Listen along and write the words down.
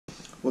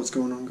What's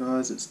going on,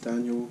 guys? It's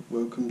Daniel.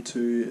 Welcome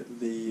to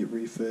the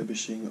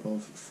refurbishing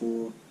of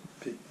four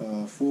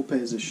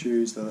pairs of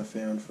shoes that I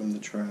found from the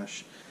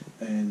trash,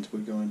 and we're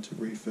going to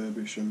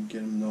refurbish them,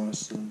 get them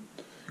nice and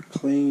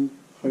clean.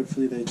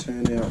 Hopefully they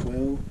turn out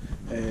well,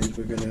 and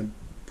we're going to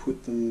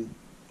put them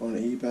on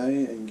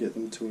eBay and get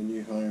them to a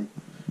new home.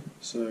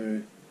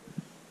 So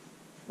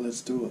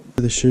let's do it.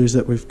 The shoes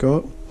that we've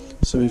got.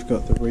 So we've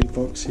got the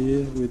Reeboks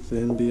here with the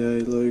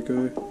NBA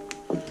logo.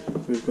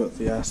 We've got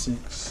the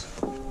Asics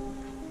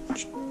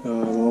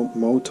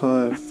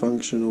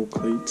multi-functional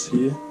cleats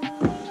here.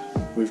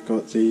 We've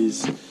got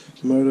these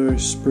Moto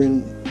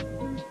Sprint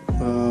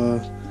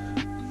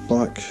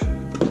bike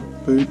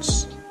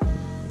boots,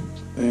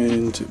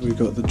 and we've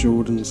got the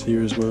Jordans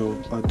here as well.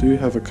 I do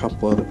have a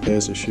couple other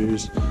pairs of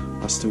shoes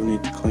I still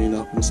need to clean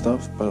up and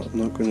stuff, but I'm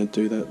not going to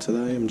do that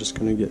today. I'm just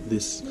going to get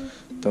this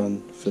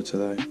done for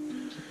today.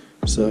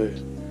 So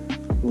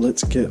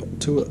let's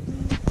get to it.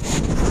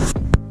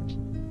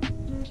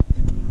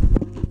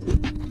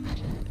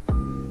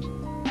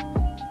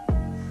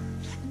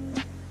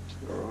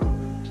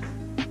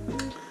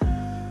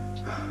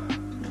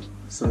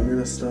 So I'm going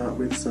to start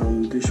with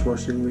some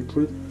dishwashing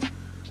liquid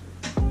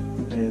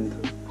and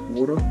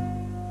water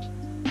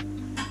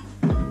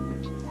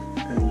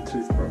and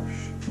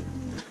toothbrush,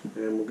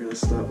 and we're going to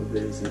start with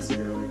these and see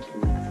how we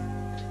can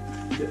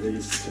get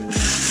these turned.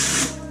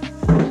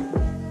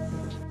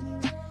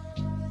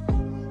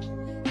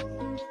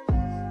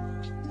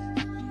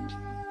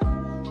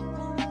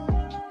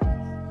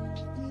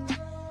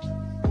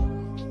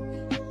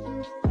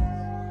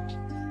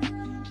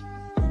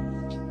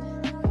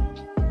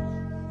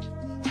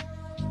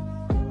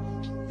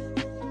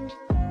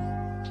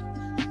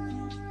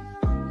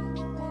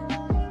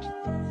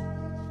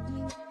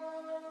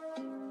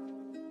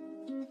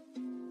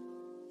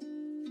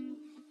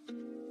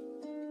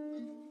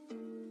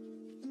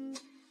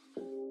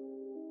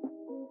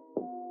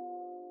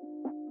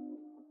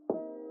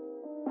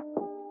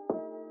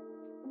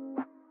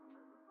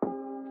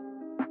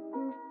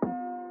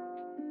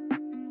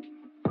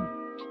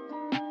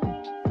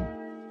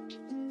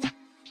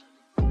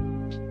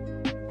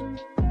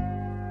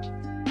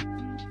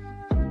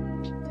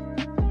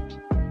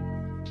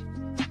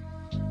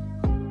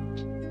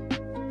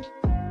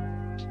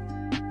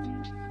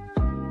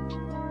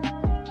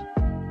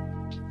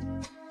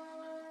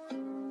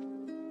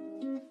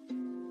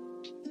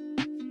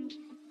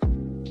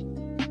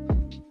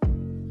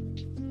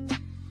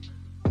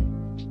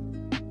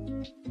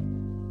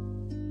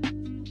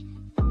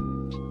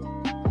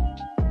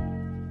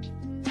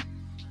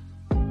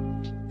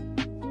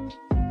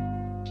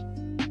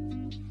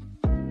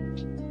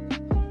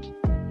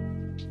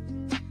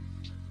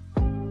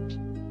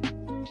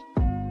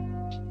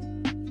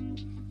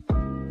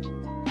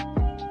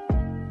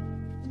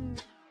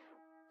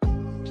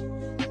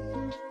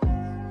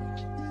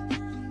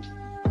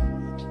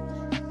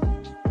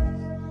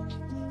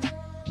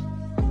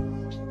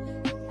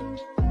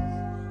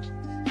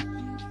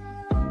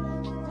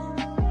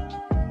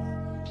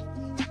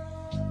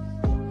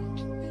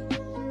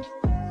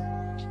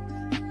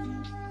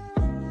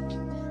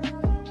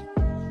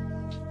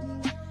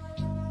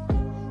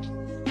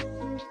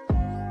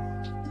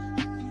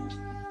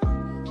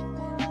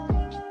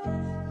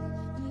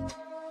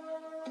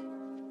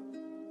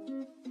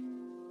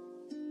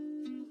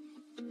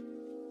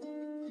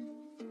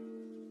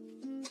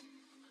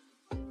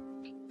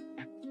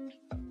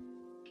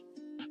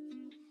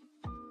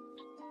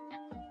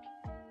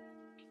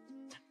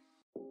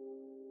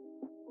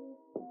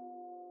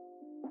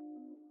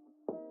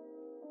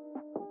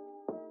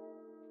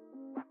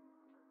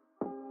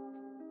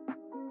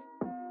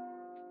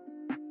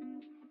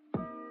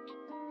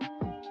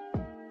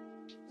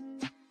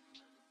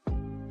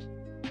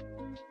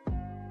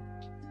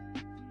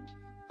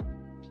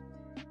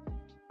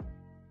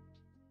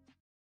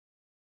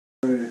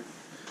 So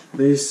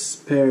these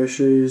pair of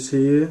shoes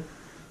here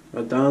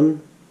are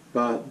done,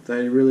 but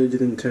they really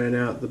didn't turn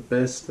out the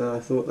best that I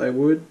thought they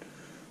would.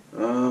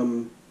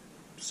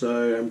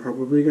 So I'm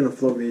probably going to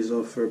flog these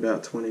off for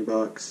about 20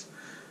 bucks.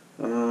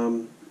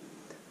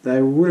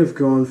 They would have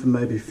gone for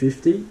maybe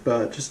 50,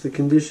 but just the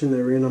condition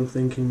they're in, I'm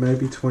thinking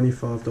maybe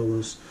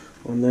 $25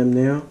 on them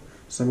now.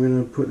 So I'm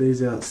going to put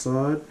these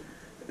outside,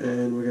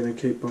 and we're going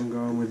to keep on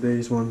going with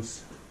these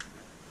ones.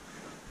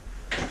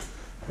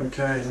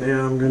 Okay,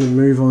 now I'm going to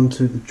move on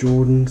to the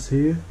Jordans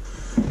here,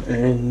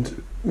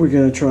 and we're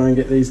going to try and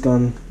get these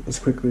done as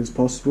quickly as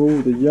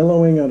possible. The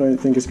yellowing I don't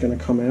think is going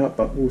to come out,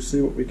 but we'll see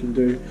what we can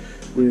do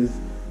with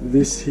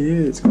this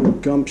here. It's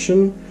called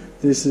Gumption.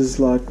 This is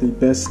like the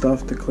best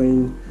stuff to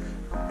clean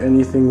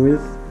anything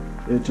with.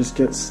 It just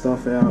gets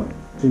stuff out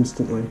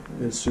instantly.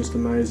 It's just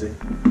amazing.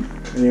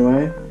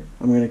 Anyway,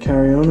 I'm going to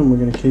carry on and we're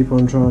going to keep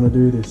on trying to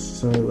do this.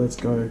 So let's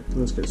go.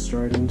 Let's get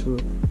straight into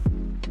it.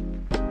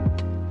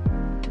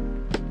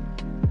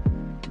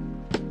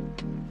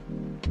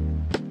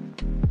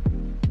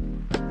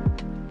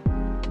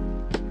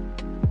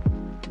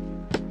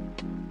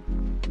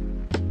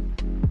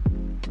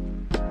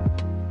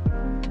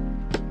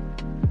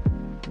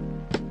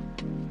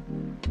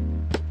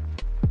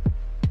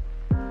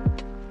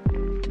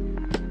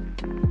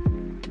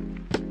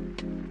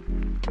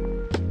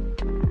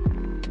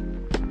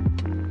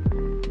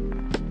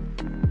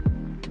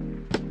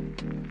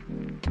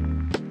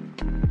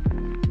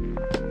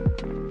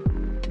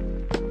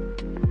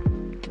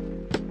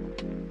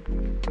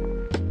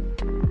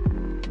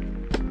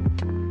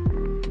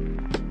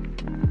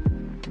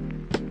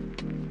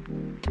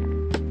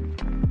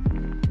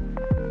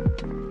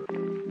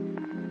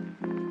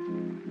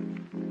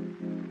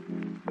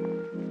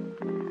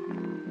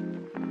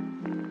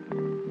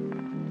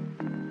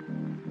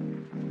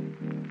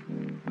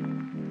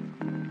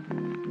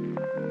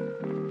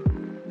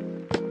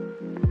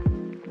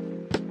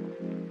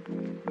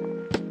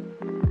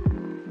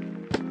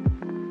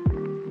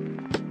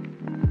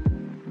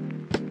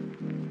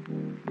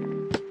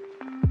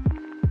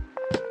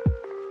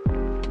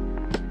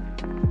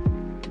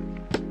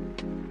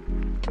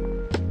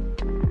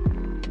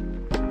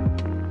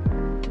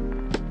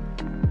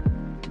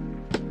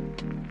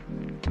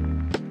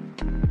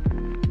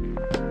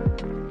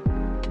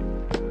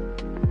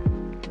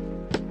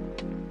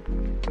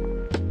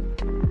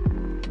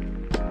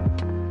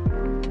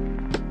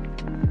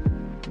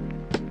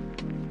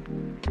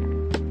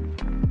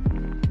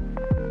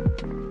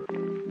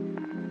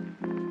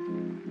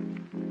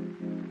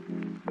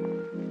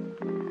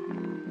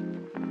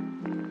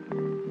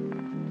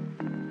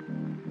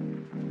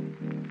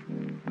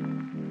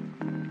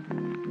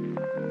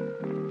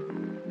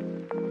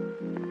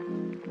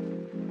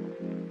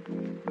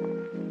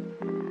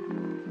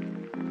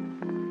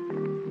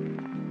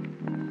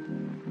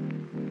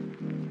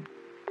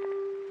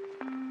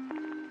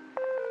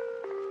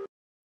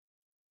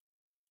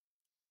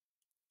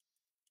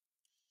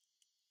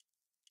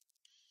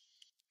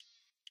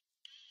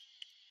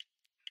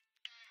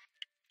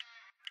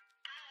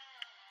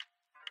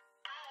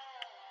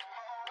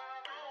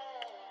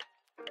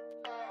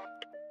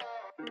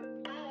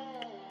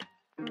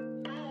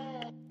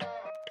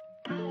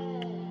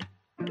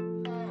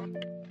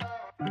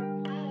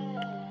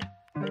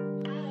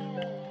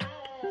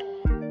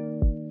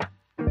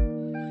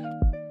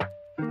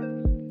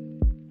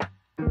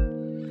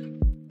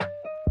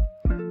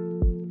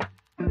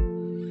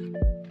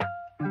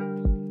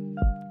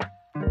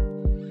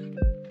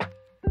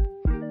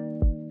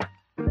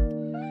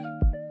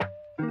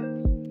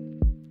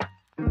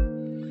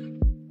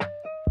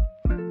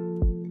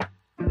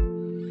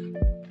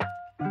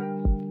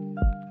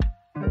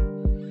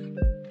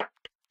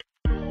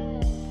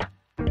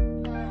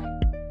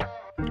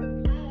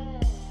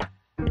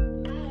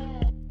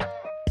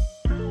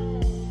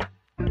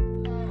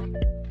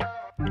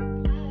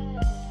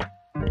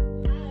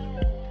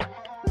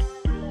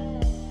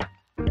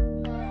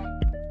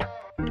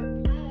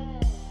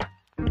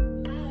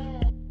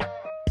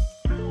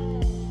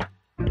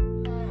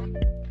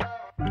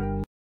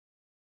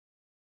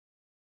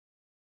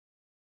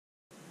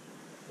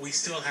 we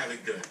still have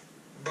it good.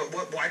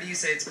 But why do you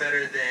say it's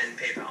better than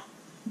PayPal?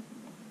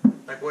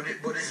 Like, what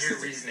is your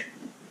reasoning?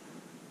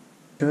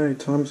 Okay,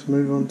 time to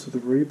move on to the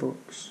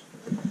Reeboks.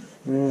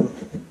 Now,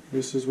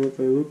 this is what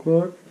they look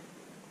like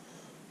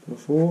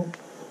before,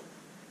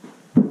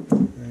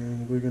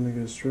 and we're going to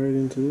go straight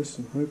into this,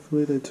 and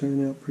hopefully they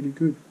turn out pretty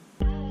good.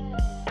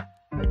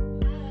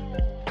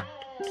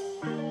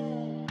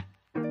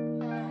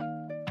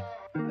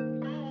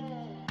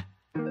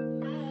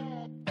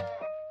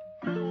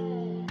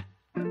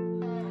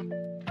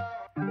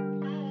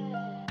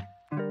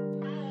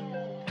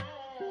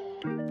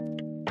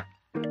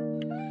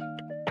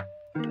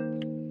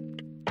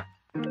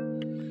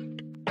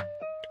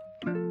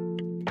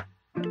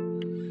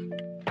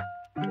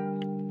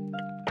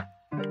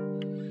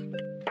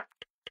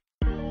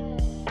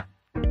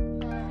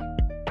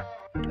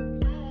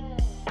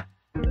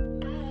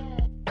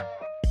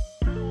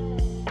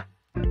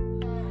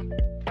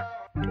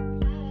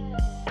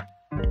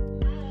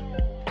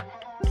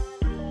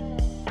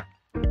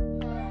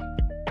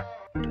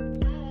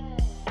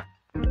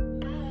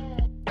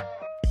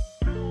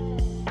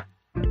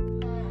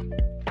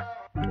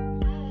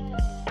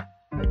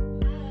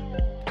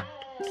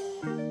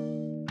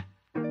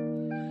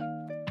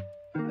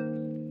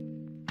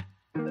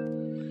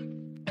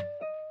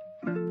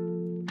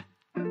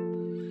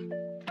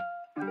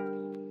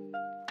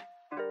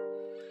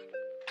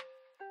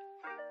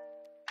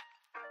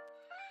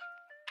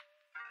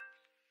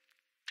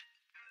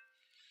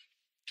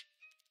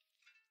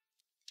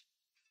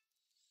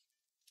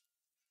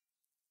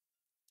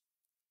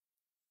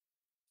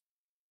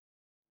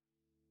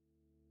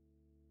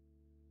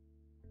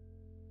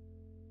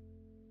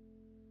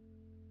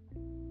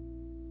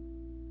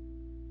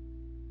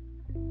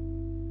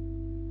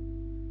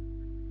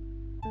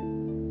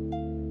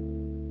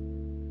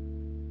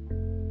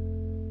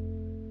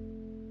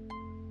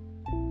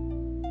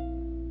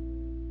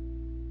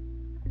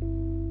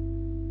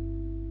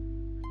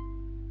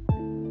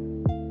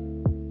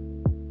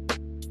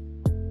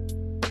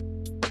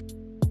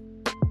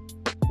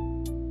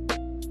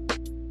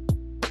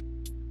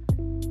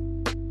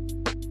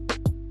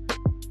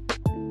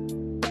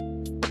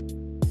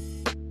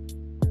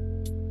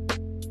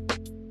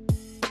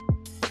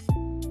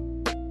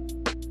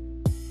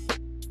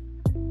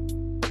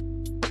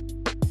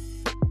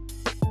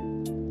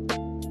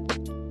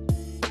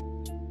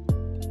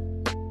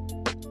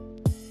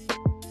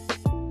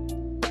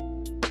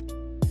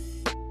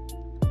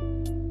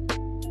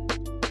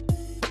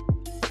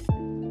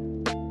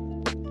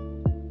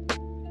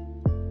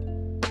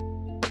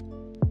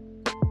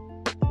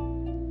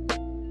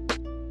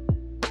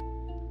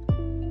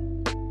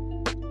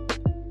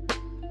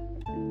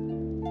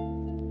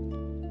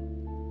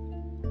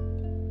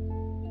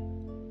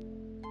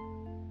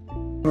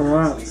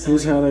 Alright,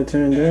 here's how they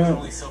turned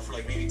out.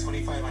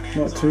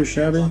 Not too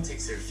shabby.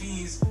 Takes their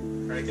fees,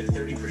 right? Get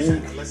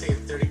 30%. Let's say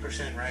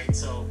 30%, right?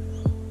 So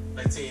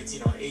let's say it's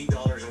 $8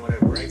 or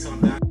whatever, right? So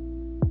on that.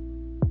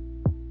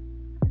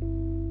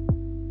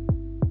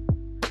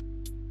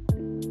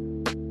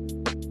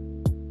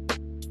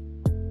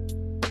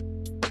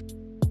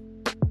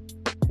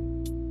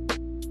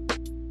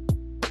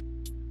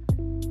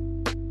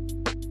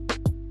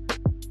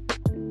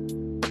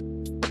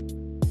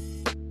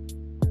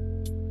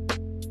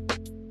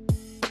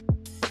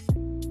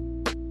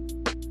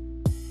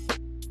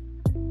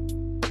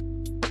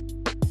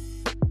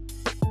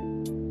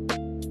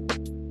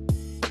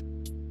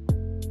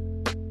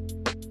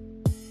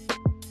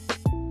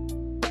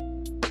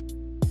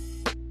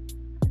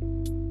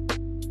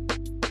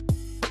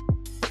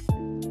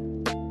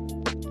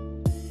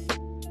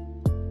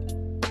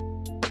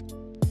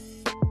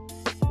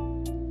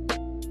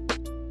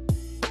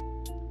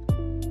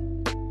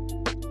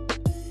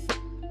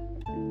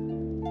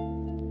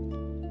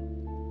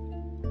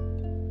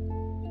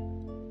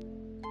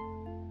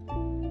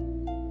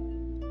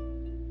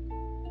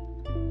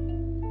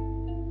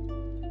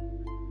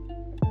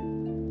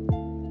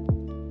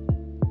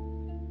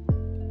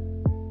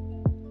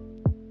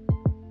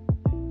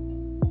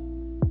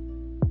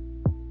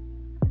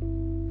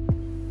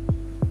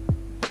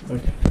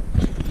 Okay.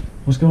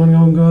 What's going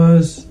on,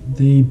 guys?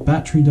 The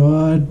battery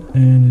died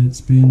and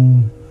it's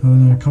been, I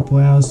don't know, a couple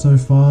hours so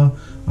far.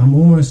 I'm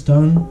almost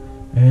done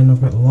and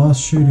I've got the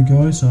last shoe to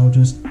go, so I'll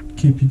just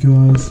keep you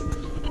guys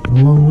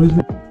along with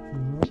me.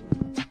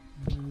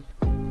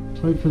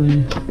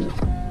 Hopefully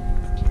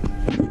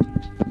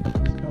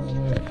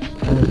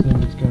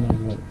everything's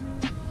gonna work.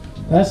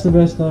 That's the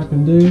best I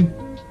can do.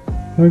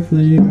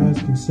 Hopefully you guys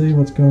can see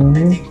what's going on.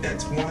 I think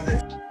that's one of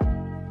the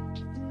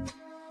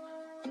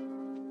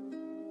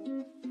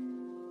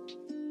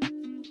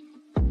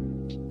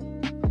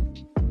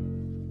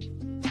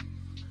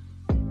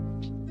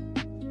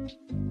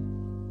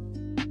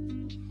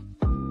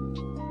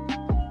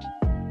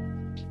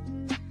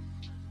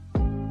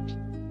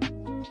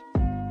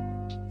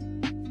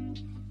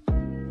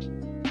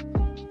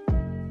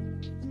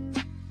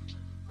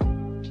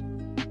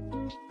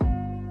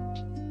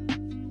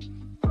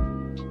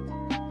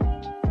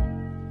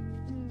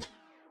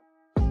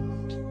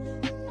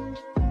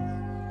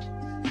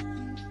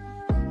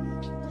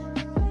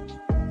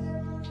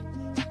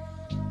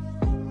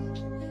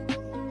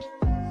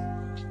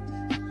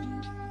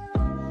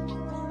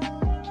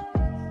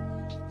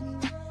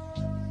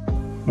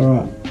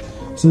Alright,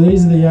 so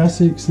these are the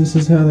Asics. This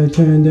is how they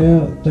turned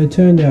out. They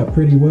turned out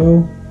pretty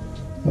well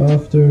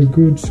after a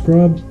good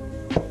scrub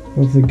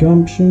of the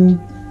gumption.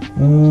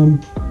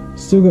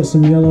 Still got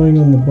some yellowing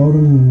on the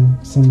bottom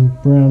and some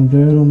brown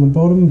dirt on the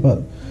bottom,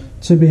 but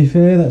to be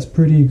fair, that's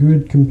pretty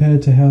good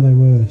compared to how they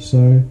were.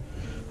 So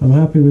I'm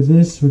happy with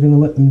this. We're going to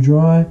let them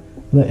dry,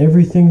 let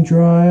everything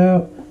dry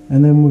out,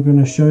 and then we're going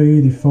to show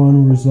you the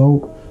final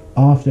result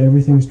after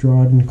everything's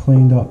dried and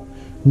cleaned up,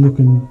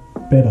 looking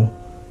better.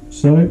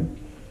 So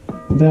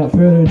without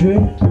further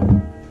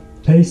ado,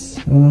 peace,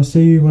 and I'll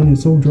see you when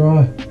it's all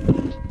dry.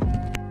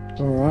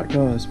 Alright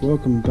guys,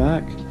 welcome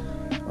back.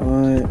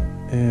 I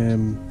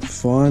am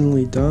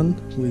finally done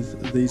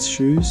with these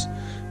shoes.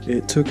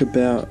 It took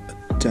about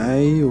a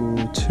day or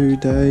 2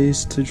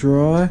 days to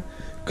dry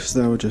because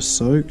they were just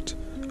soaked.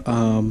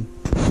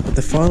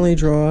 They're finally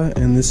dry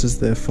and this is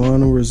their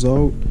final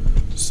result.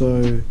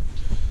 So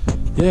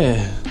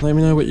yeah, let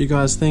me know what you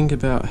guys think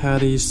about how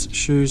these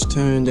shoes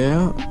turned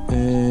out,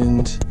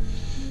 and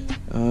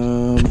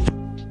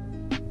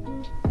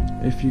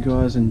if you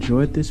guys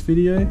enjoyed this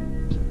video,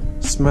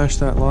 smash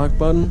that like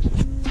button.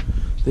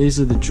 These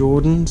are the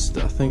Jordans.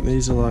 I think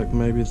these are like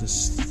maybe the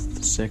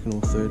second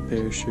or third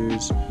pair of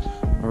shoes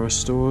I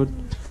restored.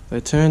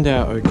 They turned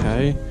out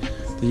okay.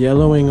 The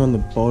yellowing on the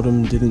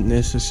bottom didn't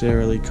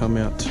necessarily come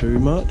out too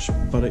much,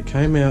 but it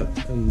came out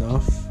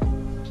enough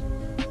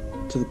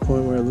to the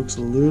point where it looks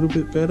a little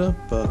bit better,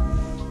 but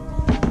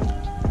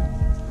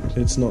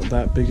it's not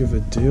that big of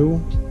a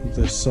deal.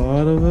 The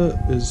side of it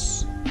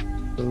is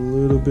a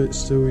little bit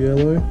still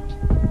yellow,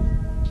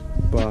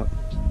 but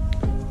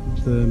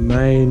the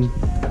main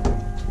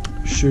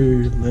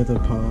shoe leather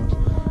part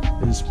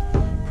is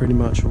pretty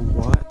much all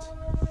white.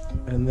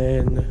 And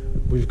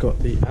then we've got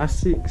the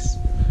Asics.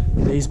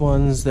 These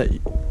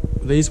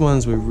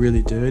ones were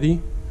really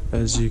dirty,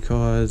 as you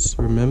guys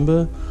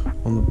remember.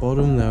 On the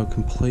bottom they were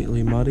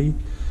completely muddy.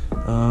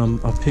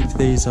 I picked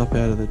these up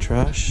out of the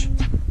trash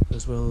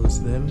as well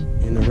as them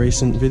in a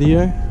recent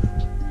video,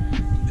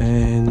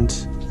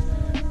 and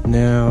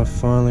now I've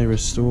finally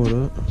restored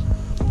it.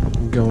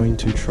 I'm going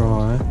to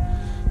try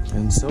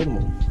and sell them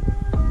all,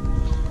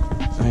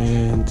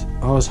 and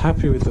I was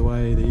happy with the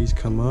way these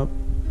come up.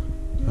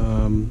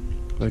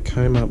 They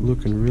came up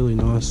looking really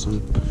nice and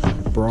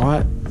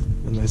bright,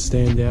 and they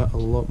stand out a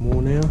lot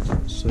more now,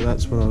 so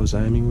that's what I was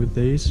aiming with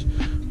these,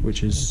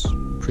 which is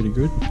pretty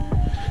good.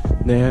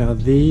 Now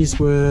these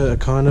were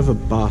kind of a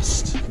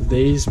bust.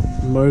 These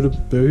motor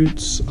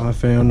boots I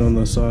found on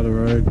the side of the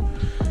road.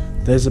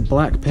 There's a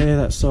black pair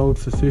that sold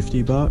for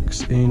 50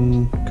 bucks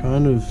in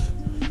kind of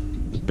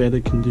better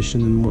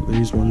condition than what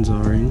these ones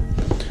are in,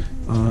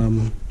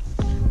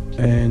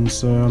 and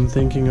so I'm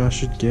thinking I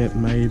should get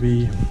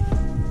maybe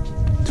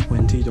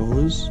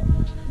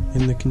 $20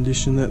 in the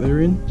condition that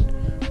they're in,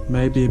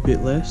 maybe a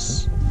bit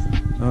less.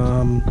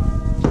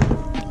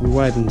 We'll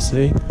wait and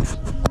see.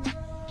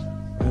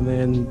 And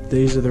then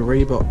these are the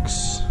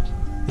Reeboks.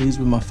 These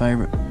were my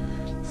favourite.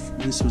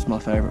 This was my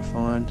favourite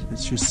find.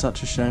 It's just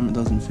such a shame it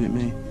doesn't fit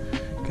me,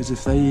 because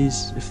if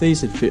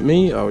these had fit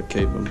me, I would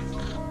keep them.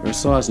 They're a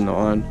size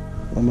 9.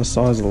 I'm a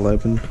size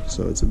 11,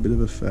 so it's a bit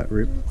of a fat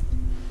rip,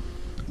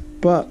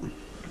 but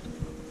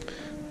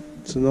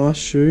it's a nice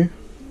shoe.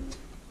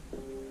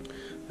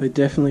 They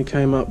definitely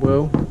came up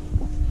well.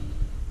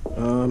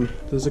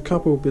 There's a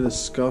couple bit of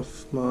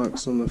scuff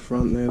marks on the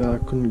front there that I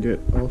couldn't get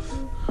off,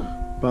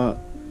 but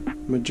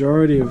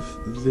majority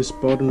of this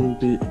bottom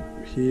bit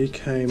here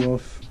came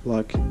off,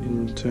 like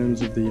in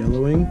terms of the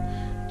yellowing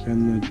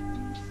and the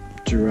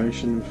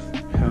duration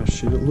of how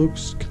shit it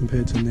looks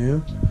compared to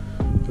now.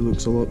 It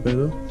looks a lot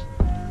better.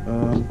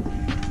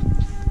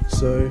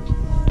 So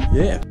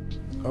yeah.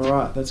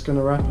 Alright, that's going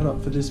to wrap it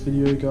up for this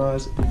video,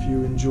 guys. If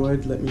you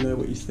enjoyed, let me know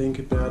what you think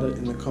about it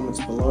in the comments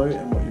below,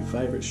 and what your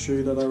favourite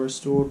shoe that I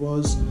restored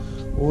was.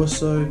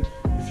 Also,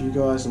 if you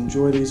guys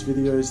enjoy these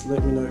videos,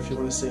 let me know if you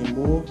want to see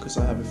more, because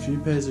I have a few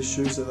pairs of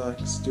shoes that I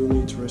still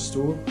need to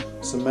restore,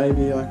 so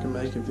maybe I can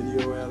make a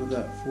video out of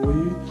that for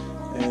you.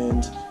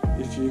 And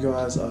if you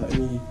guys are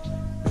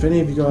if any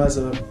of you guys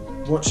are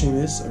watching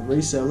this are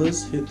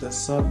resellers, hit the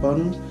sub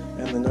button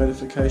and the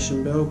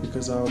notification bell,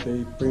 because I'll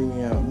be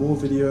bringing out more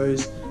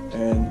videos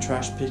and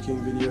trash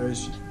picking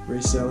videos,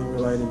 reselling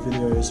related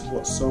videos,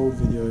 what sold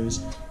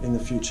videos in the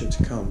future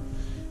to come.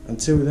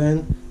 Until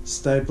then,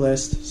 stay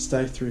blessed,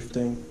 stay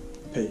thrifting,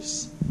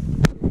 peace.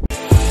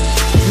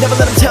 Never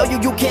let them tell you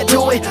you can't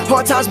do it.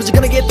 Hard times, but you're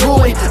gonna get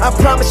through it. I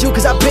promise you,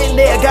 cause I've been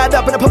there. Got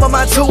up and I put my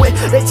mind to it.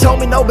 They told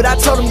me no, but I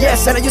told them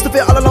yes. And I used to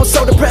feel all alone,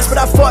 so depressed, but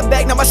I fought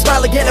back, now I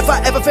smile again. If I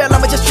ever fail,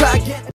 I'ma just try again.